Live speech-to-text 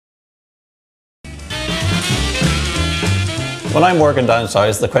When I'm working down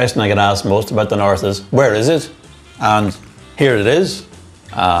south, the question I get asked most about the north is, where is it? And here it is.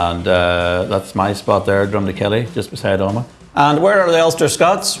 And that's my spot there, Drumnakelly, just beside Omagh. And where are the Ulster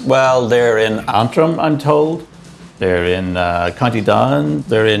Scots? Well, they're in Antrim, I'm told. They're in County Down,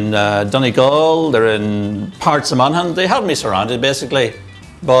 they're in Donegal, they're in parts of Monaghan. They have me surrounded, basically.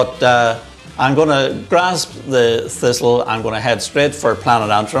 But I'm going to grasp the thistle. I'm going to head straight for Planet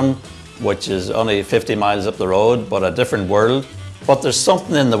Antrim, which is only 50 miles up the road, but a different world. But there's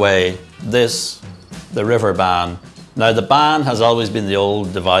something in the way, the river Bann. Now, the Bann has always been the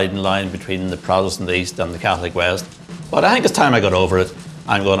old dividing line between the Protestant East and the Catholic West. But I think it's time I got over it.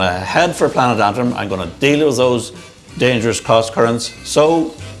 I'm going to head for Planet Antrim. I'm going to deal with those dangerous cross currents.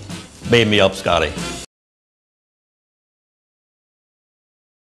 So, beam me up, Scottie.